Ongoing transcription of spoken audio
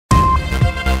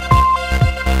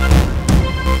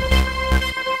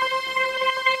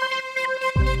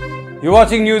You're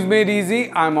watching News Made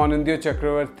Easy. I'm Anindya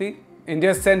Chakravarti.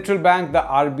 India's central bank, the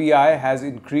RBI, has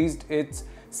increased its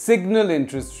signal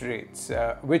interest rates,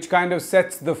 which kind of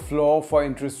sets the floor for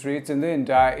interest rates in the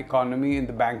entire economy in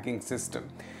the banking system.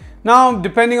 Now,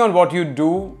 depending on what you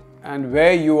do and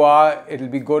where you are, it'll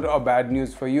be good or bad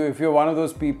news for you. If you're one of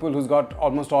those people who's got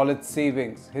almost all its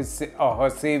savings, his or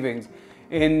her savings,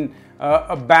 in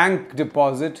a bank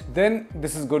deposit, then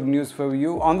this is good news for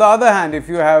you. On the other hand, if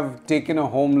you have taken a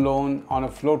home loan on a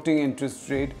floating interest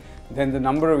rate, then the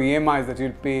number of EMIs that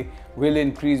you'll pay will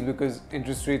increase because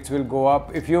interest rates will go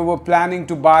up. If you were planning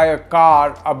to buy a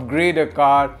car, upgrade a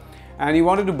car, and you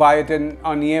wanted to buy it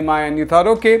on EMI and you thought,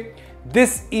 okay,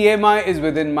 this EMI is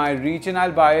within my reach and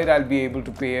I'll buy it, I'll be able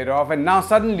to pay it off. And now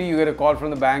suddenly you get a call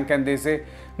from the bank and they say,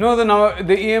 no,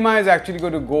 the EMI is actually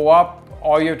going to go up,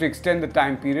 or you have to extend the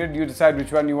time period. You decide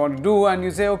which one you want to do and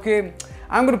you say, okay,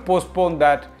 I'm going to postpone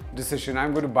that decision.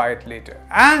 I'm going to buy it later.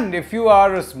 And if you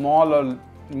are a small or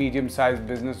medium-sized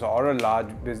business or a large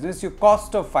business, your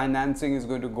cost of financing is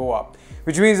going to go up,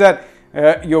 which means that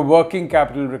your working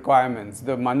capital requirements,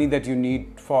 the money that you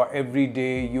need for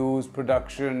everyday use,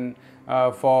 production,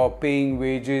 for paying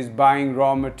wages, buying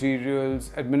raw materials,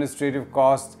 administrative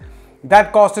costs,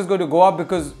 that cost is going to go up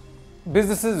because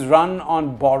businesses run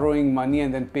on borrowing money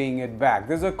and then paying it back.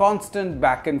 There's a constant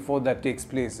back and forth that takes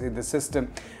place in the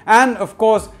system. And of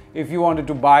course, if you wanted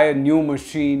to buy a new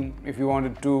machine, if you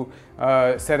wanted to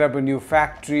set up a new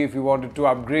factory, if you wanted to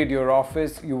upgrade your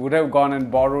office, you would have gone and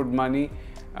borrowed money.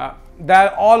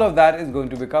 All of that is going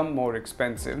to become more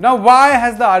expensive. Now, why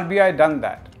has the RBI done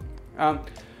that?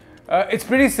 It's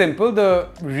pretty simple. The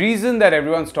reason that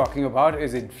everyone's talking about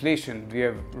is inflation. We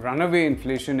have runaway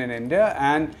inflation in India,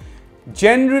 and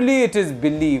generally it is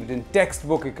believed in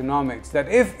textbook economics that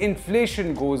if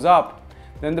inflation goes up,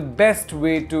 then the best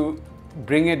way to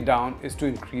bring it down is to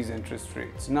increase interest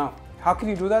rates. Now, how can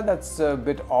you do that? That's a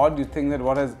bit odd. You think that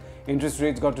what has interest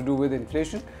rates got to do with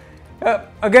inflation?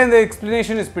 Again, the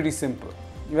explanation is pretty simple.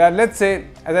 Well, let's say,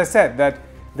 as I said, that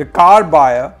the car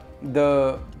buyer,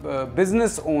 the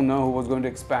business owner who was going to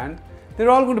expand,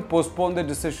 they're all going to postpone their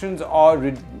decisions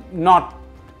or not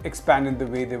expand in the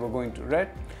way they were going to, right?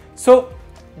 So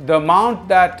the amount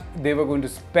that they were going to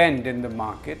spend in the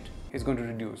market is going to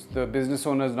reduce. The business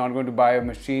owner is not going to buy a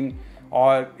machine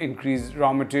or increase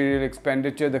raw material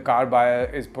expenditure. The car buyer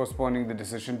is postponing the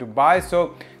decision to buy.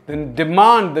 So the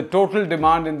demand, the total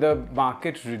demand in the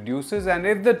market reduces. And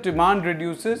if the demand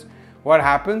reduces, what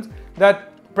happens? That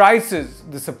prices,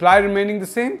 the supply remaining the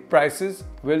same, prices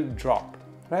will drop,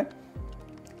 right?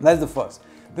 That's the first.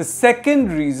 The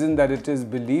second reason that it is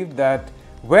believed that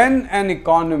when an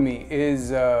economy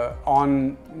is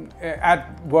working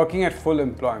at full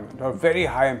employment or very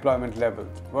high employment levels,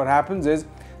 what happens is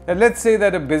that let's say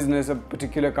that a business, a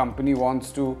particular company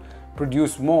wants to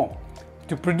produce more.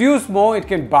 To produce more, it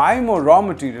can buy more raw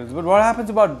materials, but what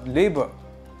happens about labor?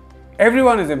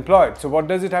 Everyone is employed, so what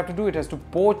does it have to do? It has to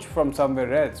poach from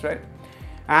somewhere else, right?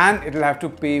 And it will have to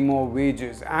pay more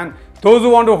wages. And those who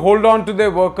want to hold on to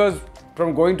their workers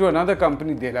from going to another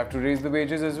company, they'll have to raise the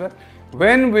wages as well.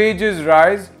 When wages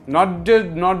rise, not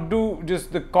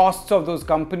just the costs of those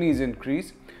companies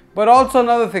increase, but also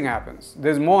another thing happens.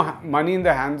 There's more money in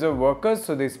the hands of workers,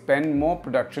 so they spend more,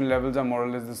 production levels are more or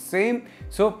less the same,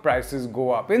 so prices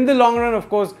go up. In the long run, of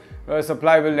course,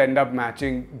 supply will end up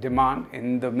matching demand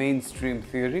in the mainstream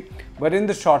theory, but in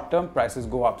the short term, prices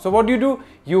go up. So what do?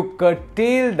 You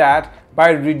curtail that by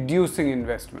reducing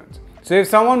investments. So if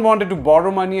someone wanted to borrow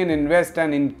money and invest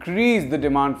and increase the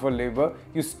demand for labor,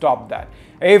 you stop that.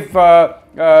 If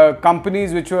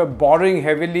companies which were borrowing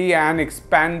heavily and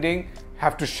expanding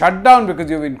have to shut down because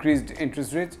you've increased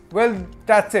interest rates, well,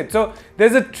 that's it. So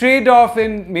there's a trade-off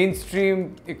in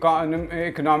mainstream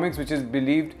economics, which is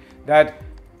believed that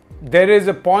there is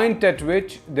a point at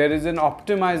which there is an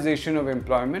optimization of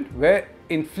employment where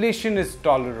inflation is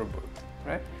tolerable,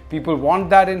 right? People want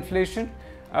that inflation.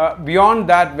 Beyond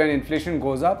that, when inflation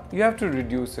goes up, you have to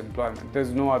reduce employment. There's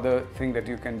no other thing that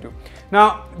you can do.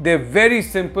 Now, they're very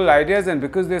simple ideas, and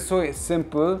because they're so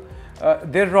simple,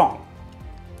 they're wrong.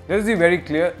 Let's be very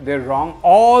clear, they're wrong.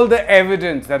 All the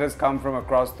evidence that has come from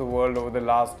across the world over the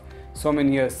last so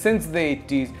many years, since the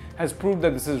 80s, has proved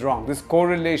that this is wrong. This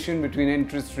correlation between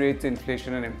interest rates,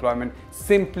 inflation, and employment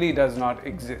simply does not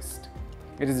exist.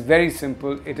 It is very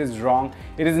simple. It is wrong.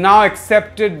 It is now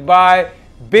accepted by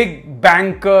big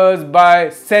bankers, by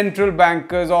central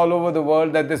bankers all over the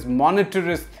world, that this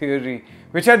monetarist theory,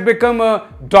 which had become a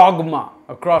dogma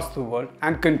across the world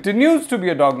and continues to be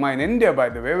a dogma in India, by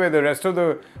the way, where the rest of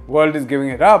the world is giving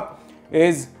it up,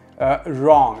 is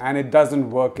wrong, and it doesn't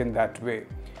work in that way.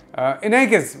 In any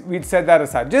case, we'd set that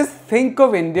aside. Just think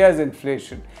of India's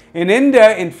inflation. In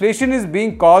India, inflation is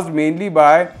being caused mainly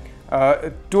by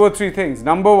 2 or 3 things.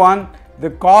 Number one, the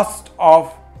cost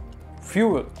of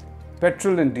fuel,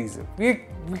 petrol and diesel. We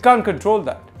can't control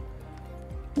that.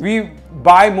 We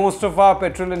buy most of our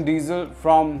petrol and diesel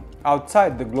from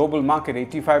outside the global market.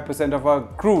 85% of our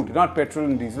crude, not petrol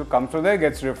and diesel, comes from there,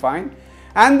 gets refined.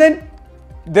 And then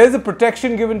there's a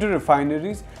protection given to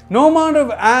refineries. No amount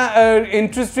of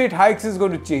interest rate hikes is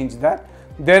going to change that.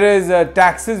 There is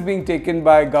taxes being taken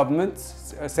by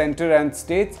governments, center and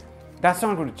states. That's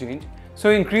not going to change. So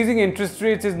increasing interest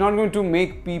rates is not going to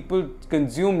make people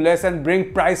consume less and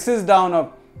bring prices down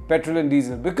of petrol and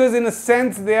diesel, because in a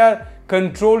sense they are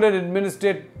controlled and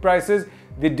administered prices.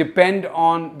 They depend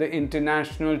on the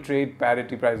international trade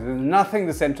parity prices. There's nothing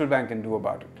the central bank can do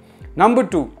about it. Number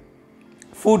 2,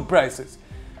 food prices.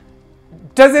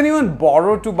 Does anyone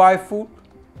borrow to buy food?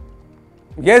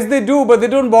 Yes, they do, but they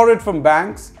don't borrow it from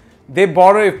banks. They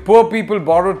borrow, if poor people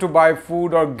borrow to buy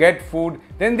food or get food,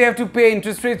 then they have to pay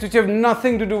interest rates which have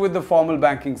nothing to do with the formal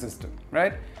banking system,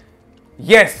 right?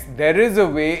 Yes, there is a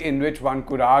way in which one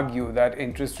could argue that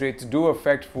interest rates do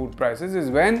affect food prices, is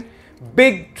when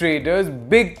big traders,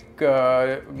 big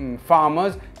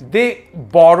farmers, they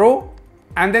borrow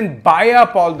and then buy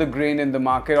up all the grain in the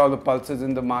market, all the pulses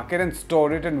in the market, and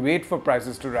store it and wait for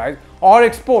prices to rise, or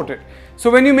export it. So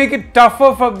when you make it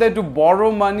tougher for them to borrow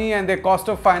money and their cost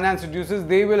of finance reduces,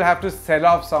 they will have to sell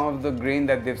off some of the grain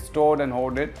that they've stored and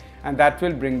hoarded, and that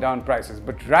will bring down prices.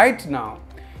 But right now,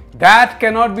 that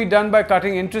cannot be done by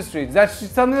cutting interest rates. That's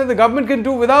something that the government can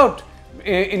do without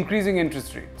increasing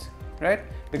interest rates, right?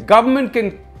 The government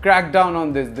can crack down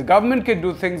on this. The government can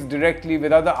do things directly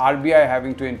without the RBI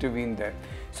having to intervene there.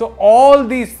 So all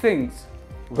these things,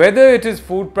 whether it is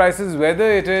food prices, whether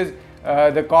it is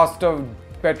the cost of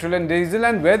petrol and diesel,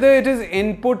 and whether it is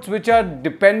inputs which are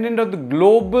dependent on the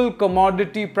global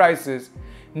commodity prices,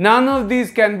 none of these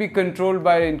can be controlled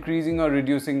by increasing or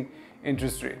reducing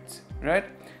interest rates, right?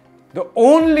 The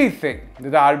only thing that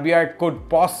the RBI could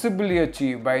possibly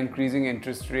achieve by increasing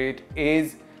interest rate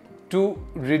is to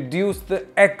reduce the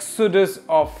exodus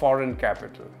of foreign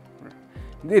capital.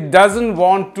 It doesn't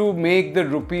want to make the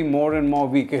rupee more and more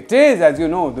weak. It is, as you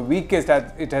know, the weakest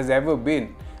it has ever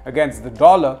been against the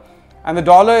dollar. And the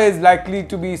dollar is likely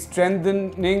to be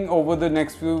strengthening over the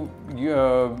next few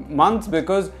months,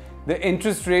 because the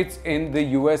interest rates in the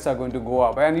US are going to go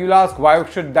up. And you'll ask, why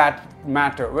should that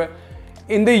matter? Well,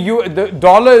 in the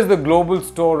dollar is the global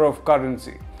store of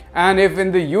currency. And if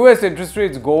in the US interest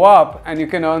rates go up and you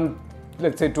can earn,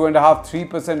 let's say,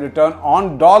 2.5–3% return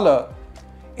on dollar,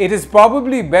 it is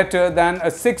probably better than a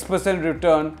 6%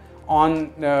 return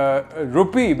on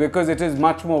rupee, because it is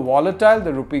much more volatile.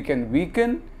 The rupee can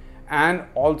weaken, and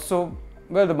also,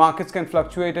 well, the markets can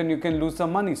fluctuate and you can lose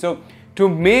some money. So to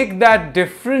make that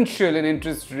differential in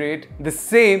interest rate the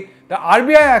same, the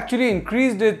RBI actually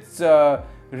increased its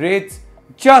rates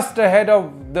just ahead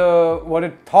of what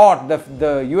it thought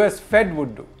the US Fed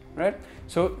would do, right?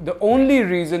 So the only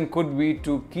reason could be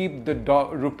to keep the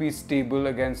rupee stable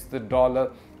against the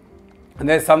dollar. And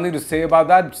there's something to say about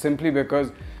that, simply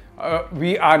because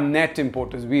we are net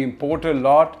importers. We import a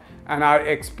lot, and our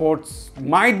exports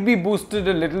might be boosted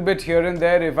a little bit here and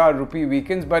there if our rupee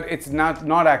weakens, but it's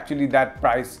not actually that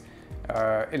price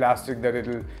elastic that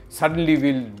it'll suddenly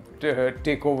will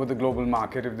take over the global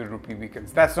market if the rupee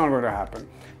weakens. That's not going to happen,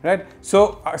 right?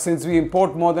 So since we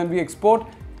import more than we export,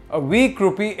 a weak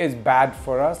rupee is bad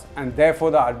for us, and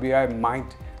therefore the RBI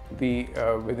might be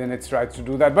within its rights to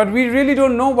do that. But we really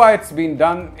don't know why it's been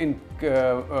done.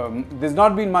 There's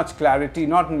not been much clarity,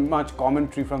 not much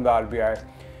commentary from the RBI,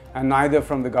 and neither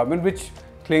from the government, which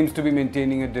claims to be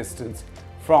maintaining a distance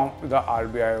from the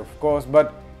RBI, of course.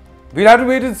 But we'll have to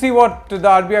wait and see what the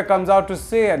RBI comes out to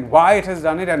say and why it has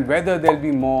done it, and whether there'll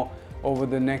be more over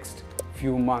the next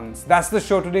few months. That's the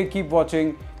show today. Keep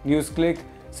watching NewsClick.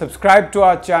 Subscribe to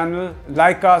our channel,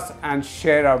 like us, and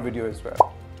share our video as well.